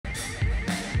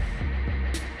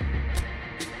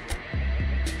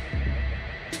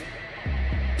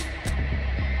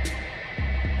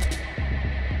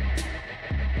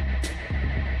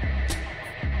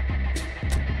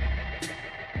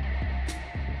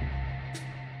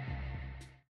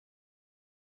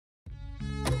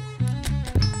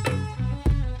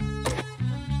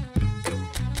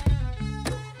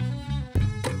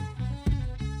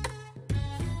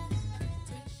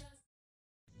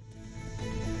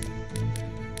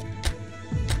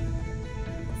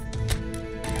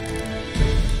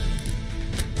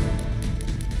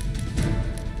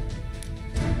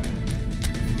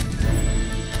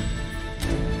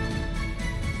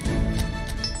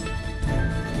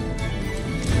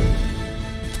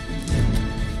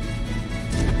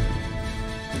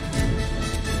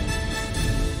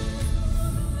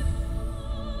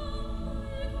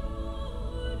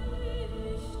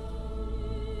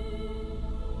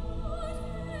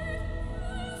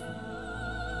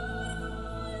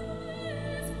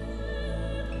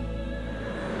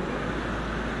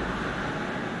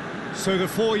So the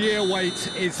 4-year wait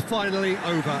is finally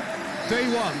over. Day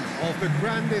one of the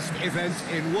grandest event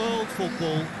in world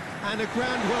football, and a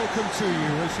grand welcome to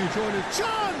you as you join a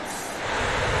chance!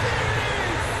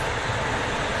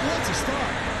 What a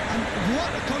start, and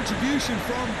what a contribution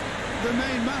from the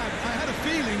main man. I had a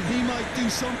feeling he might do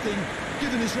something,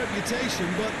 given his reputation,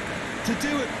 but to do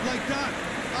it like that,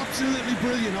 absolutely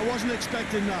brilliant. I wasn't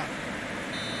expecting that.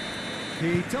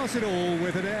 He does it all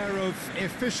with an air of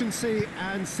efficiency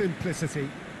and simplicity.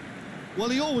 Well,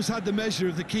 he always had the measure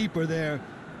of the keeper there.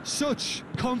 Such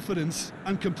confidence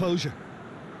and composure.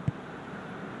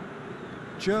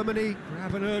 Germany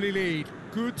grab an early lead.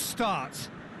 Good start.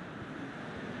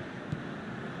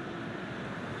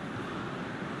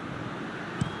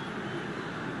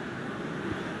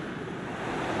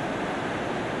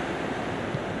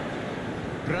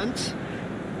 Brandt.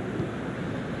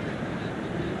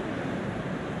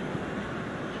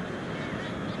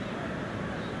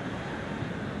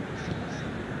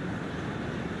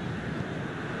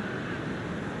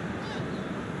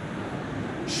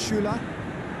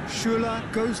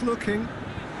 Schüller goes looking.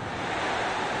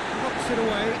 Knocks it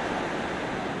away.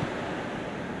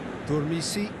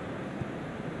 Dormisi.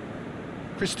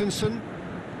 Christensen.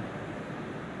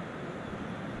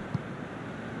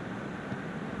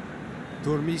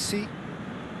 Dormisi.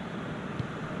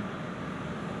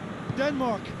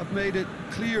 Denmark have made it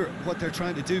clear what they're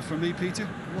trying to do for me, Peter.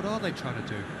 What are they trying to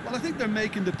do? Well, I think they're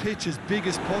making the pitch as big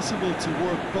as possible to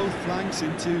work both flanks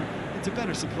into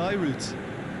better supply routes.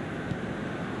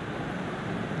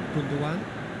 Gundogan.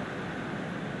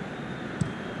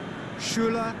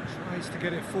 Schüller tries to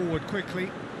get it forward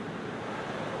quickly.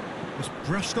 Just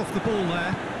brushed off the ball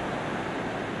there.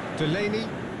 Delaney.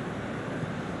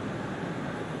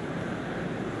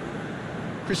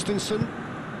 Christensen.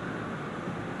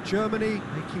 Germany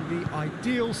making the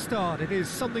ideal start. It is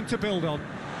something to build on.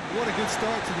 What a good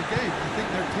start to the game. I think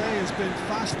their play has been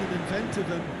fast and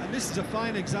inventive, and this is a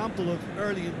fine example of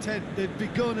early intent. They've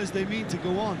begun as they mean to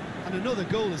go on, and another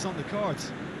goal is on the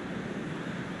cards.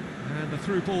 And the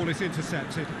through ball is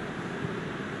intercepted.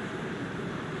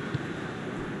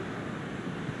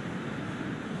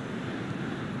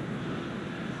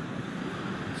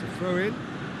 It's a throw in.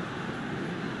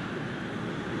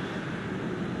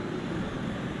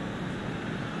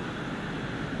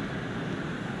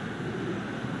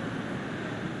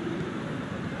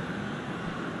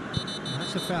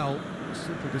 That's a foul.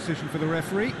 Simple decision for the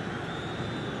referee.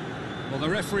 Well, the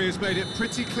referee has made it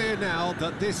pretty clear now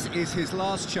that this is his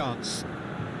last chance.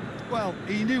 Well,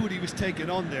 he knew what he was taking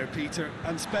on there, Peter,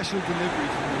 and special delivery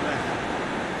from the ref.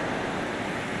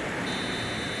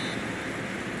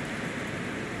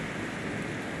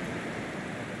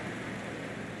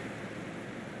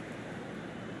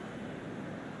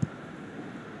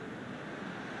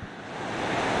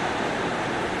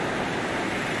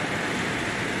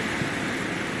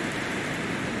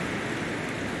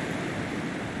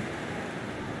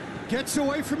 Gets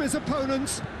away from his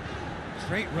opponents.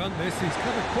 Great run this, he's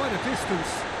covered quite a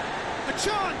distance. A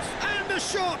chance, and a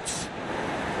shot!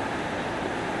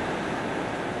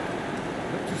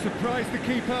 Looked to surprise the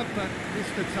keeper, but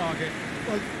missed the target.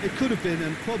 Well, it could have been,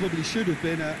 and probably should have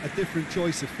been, a different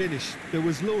choice of finish. There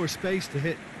was lower space to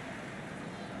hit.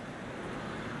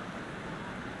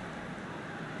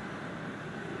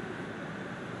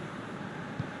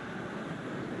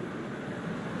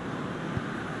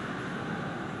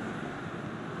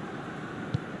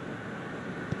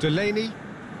 Delaney.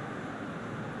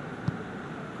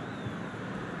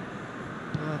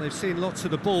 Oh, they've seen lots of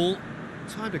the ball.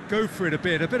 Time to go for it a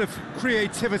bit of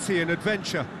creativity and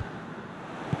adventure.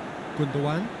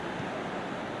 Gundogan.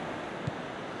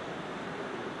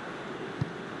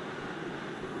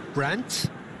 Brandt.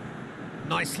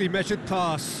 Nicely measured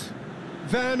pass.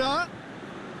 Werner.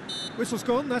 Whistle's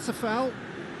gone, that's a foul.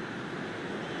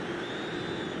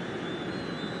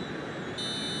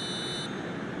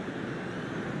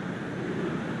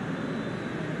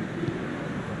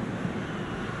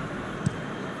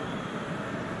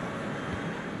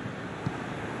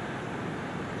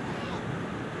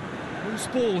 Loose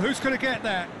ball, who's going to get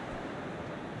that?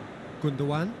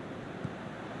 Gundogan.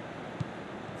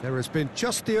 There has been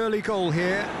just the early goal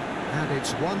here, and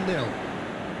it's 1-0.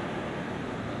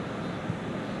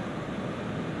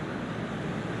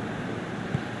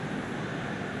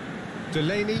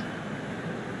 Delaney.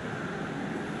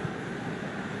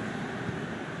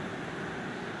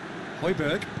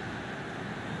 Højbjerg.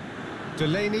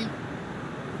 Delaney.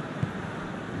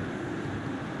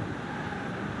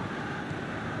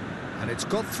 And it's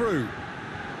got through.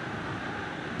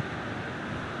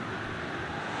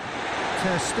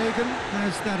 Ter Stegen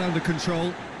has that under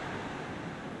control.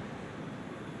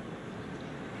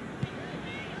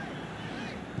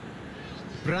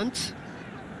 Brandt.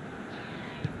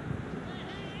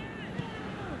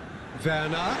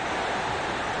 Werner.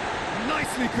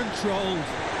 Nicely controlled.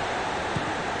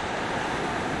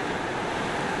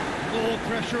 More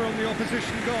pressure on the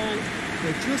opposition goal.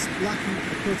 They're just lacking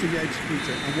a cutting edge,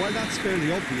 Peter, and while that's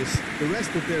fairly obvious, the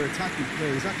rest of their attacking play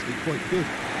is actually quite good.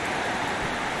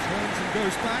 Turns and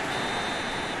goes back.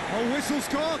 Oh, whistle's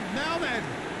gone. Now then.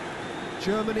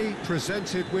 Germany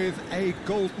presented with a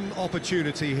golden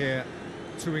opportunity here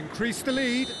to increase the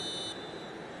lead.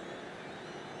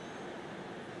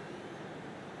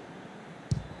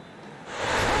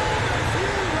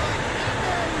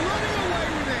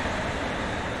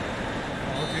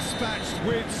 Dispatched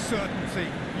with certainty.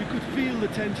 You could feel the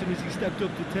tension as he stepped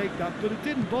up to take that, but it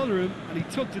didn't bother him, and he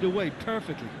tucked it away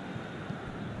perfectly.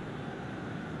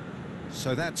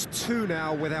 So that's 2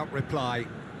 now without reply.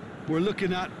 We're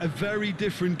looking at a very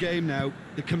different game now.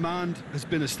 The command has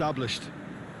been established.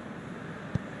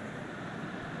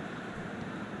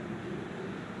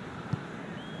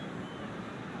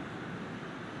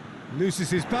 Loses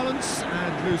his balance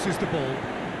and loses the ball.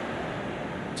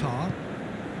 Tar.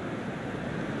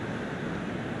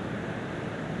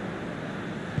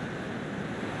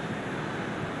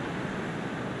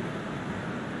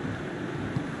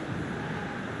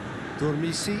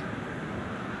 Dormisi.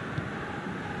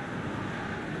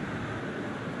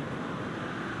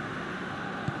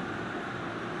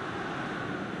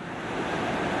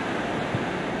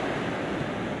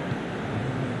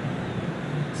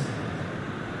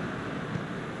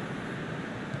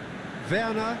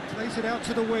 Werner plays it out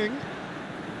to the wing.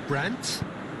 Brandt.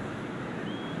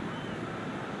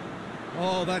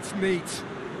 Oh, that's neat.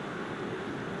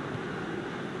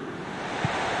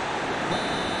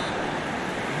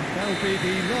 That'll be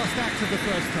the last act of the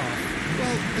first half.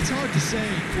 Well, it's hard to say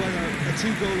whether a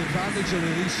 2-goal advantage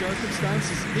under these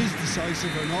circumstances is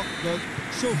decisive or not, but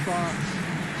so far,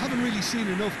 haven't really seen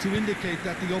enough to indicate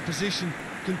that the opposition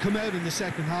can come out in the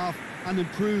second half and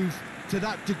improve to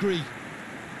that degree.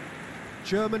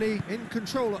 Germany in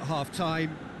control at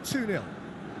half-time, 2-0.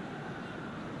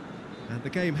 And the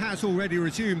game has already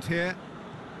resumed here.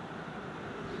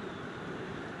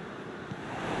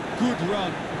 Good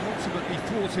run, ultimately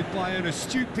thwarted by an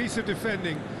astute piece of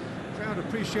defending. Crowd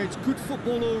appreciates good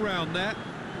football all round there.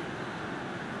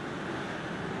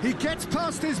 He gets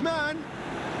past his man.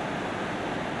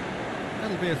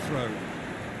 That'll be a throw.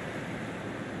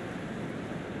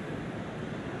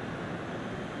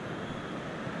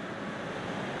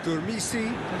 Dormisi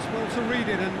does well to read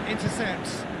it and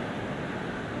intercepts.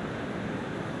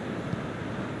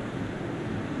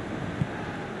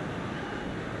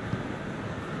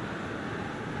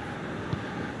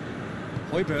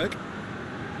 Højbjerg.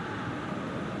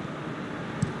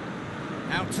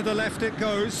 Out to the left it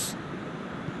goes.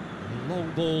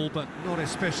 Long ball, but not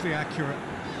especially accurate.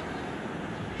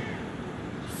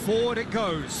 Forward it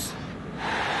goes. Got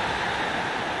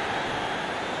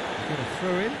a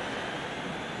throw in.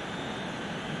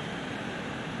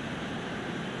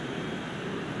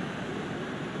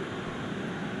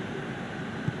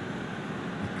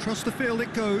 Across the field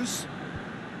it goes.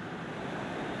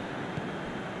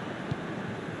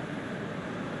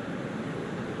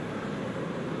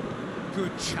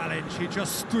 Good challenge, he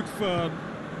just stood firm.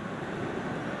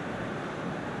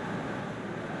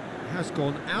 Has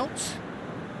gone out.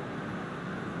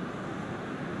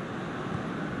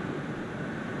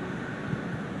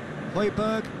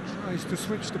 Højbjerg tries to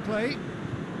switch the play.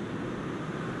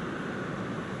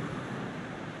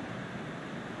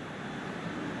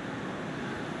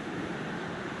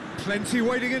 Plenty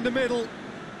waiting in the middle.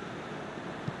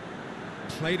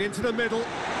 Played into the middle.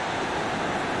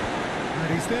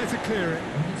 And he's there to clear it.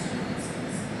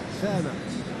 Werner.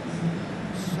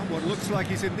 Someone looks like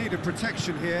he's in need of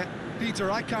protection here.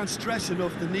 Peter, I can't stress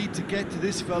enough the need to get to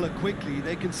this fella quickly.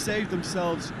 They can save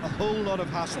themselves a whole lot of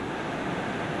hassle.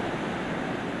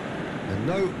 And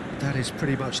no, that is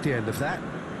pretty much the end of that.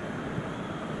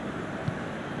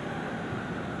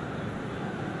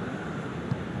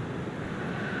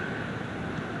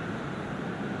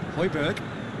 Højbjerg.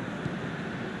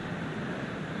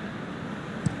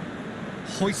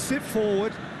 Hoists it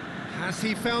forward. Has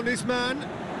he found his man?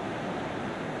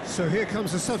 So here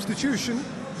comes a substitution.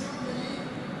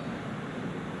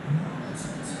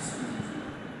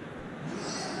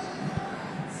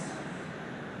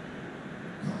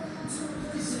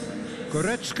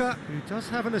 Goretzka, who does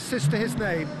have an assist to his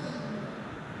name.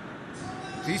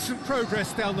 Decent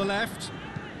progress down the left.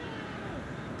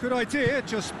 Good idea,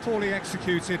 just poorly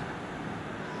executed.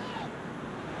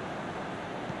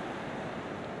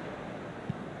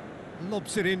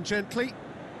 Lobs it in gently.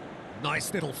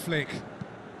 Nice little flick.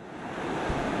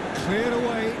 Cleared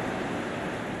away.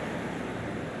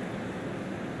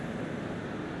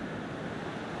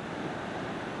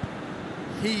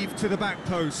 Heaved to the back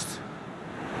post.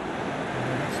 Oh,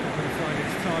 that's not going to find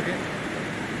its target.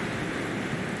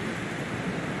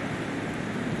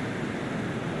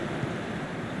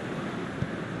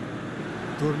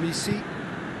 Dormisi.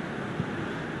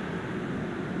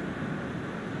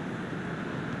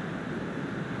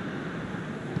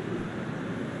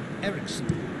 Eriksson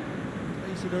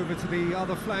plays it over to the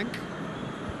other flank.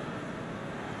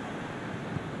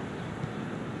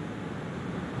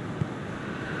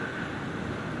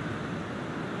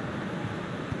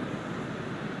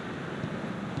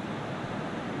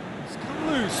 It's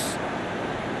come loose.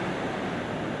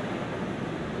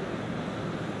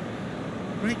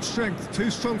 Great strength,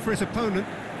 too strong for his opponent.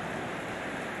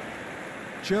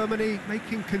 Germany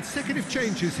making consecutive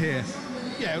changes here.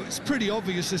 Yeah, it's pretty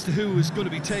obvious as to who was going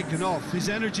to be taken off. His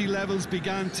energy levels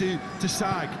began to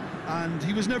sag, and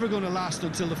he was never going to last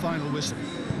until the final whistle.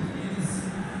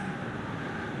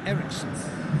 Eriksson.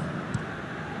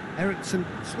 Eriksson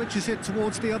switches it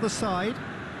towards the other side.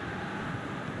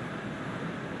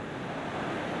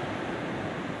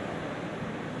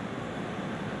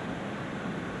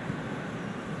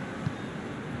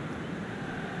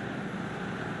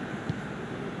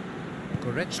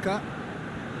 Goretzka.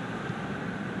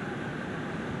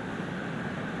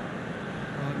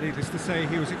 Needless to say,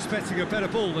 he was expecting a better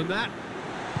ball than that.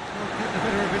 Can't get the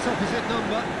better of his opposite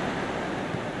number.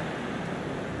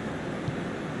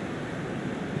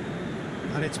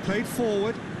 And it's played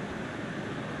forward.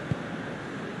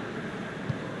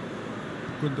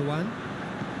 Gundogan.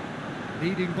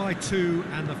 Leading by 2,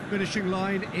 and the finishing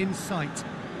line in sight.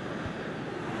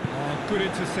 Oh, good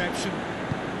interception.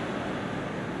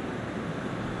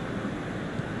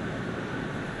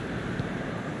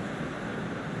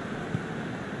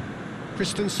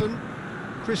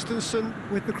 Christensen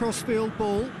with the crossfield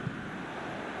ball.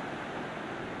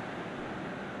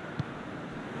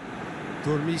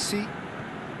 Dormisi.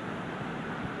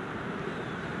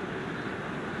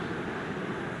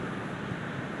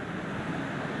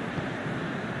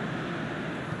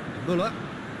 Muller.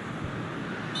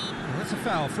 Oh, that's a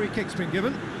foul. Free kick's been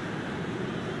given.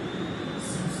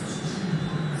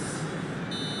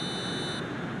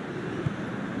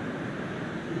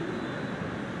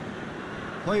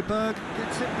 Højbjerg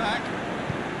gets it back.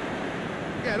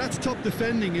 Yeah, that's top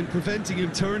defending and preventing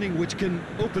him turning, which can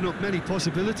open up many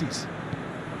possibilities.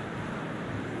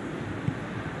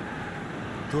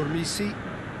 Dormisi.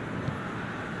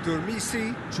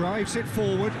 Dormisi drives it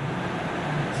forward.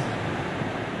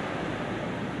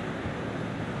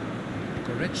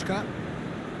 Goretzka.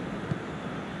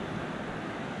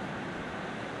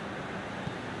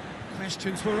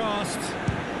 Questions were asked.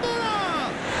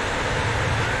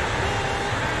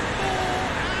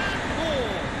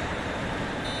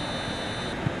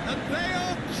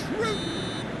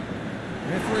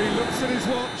 Referee looks at his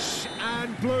watch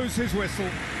and blows his whistle.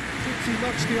 Pretty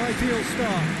much the ideal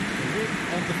start. The win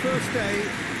on the first day, a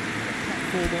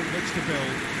platform on which to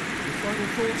build. Your final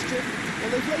thoughts, Jim? Well,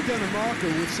 they've laid down a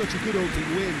marker with such a good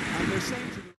opening win, and they're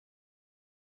saying to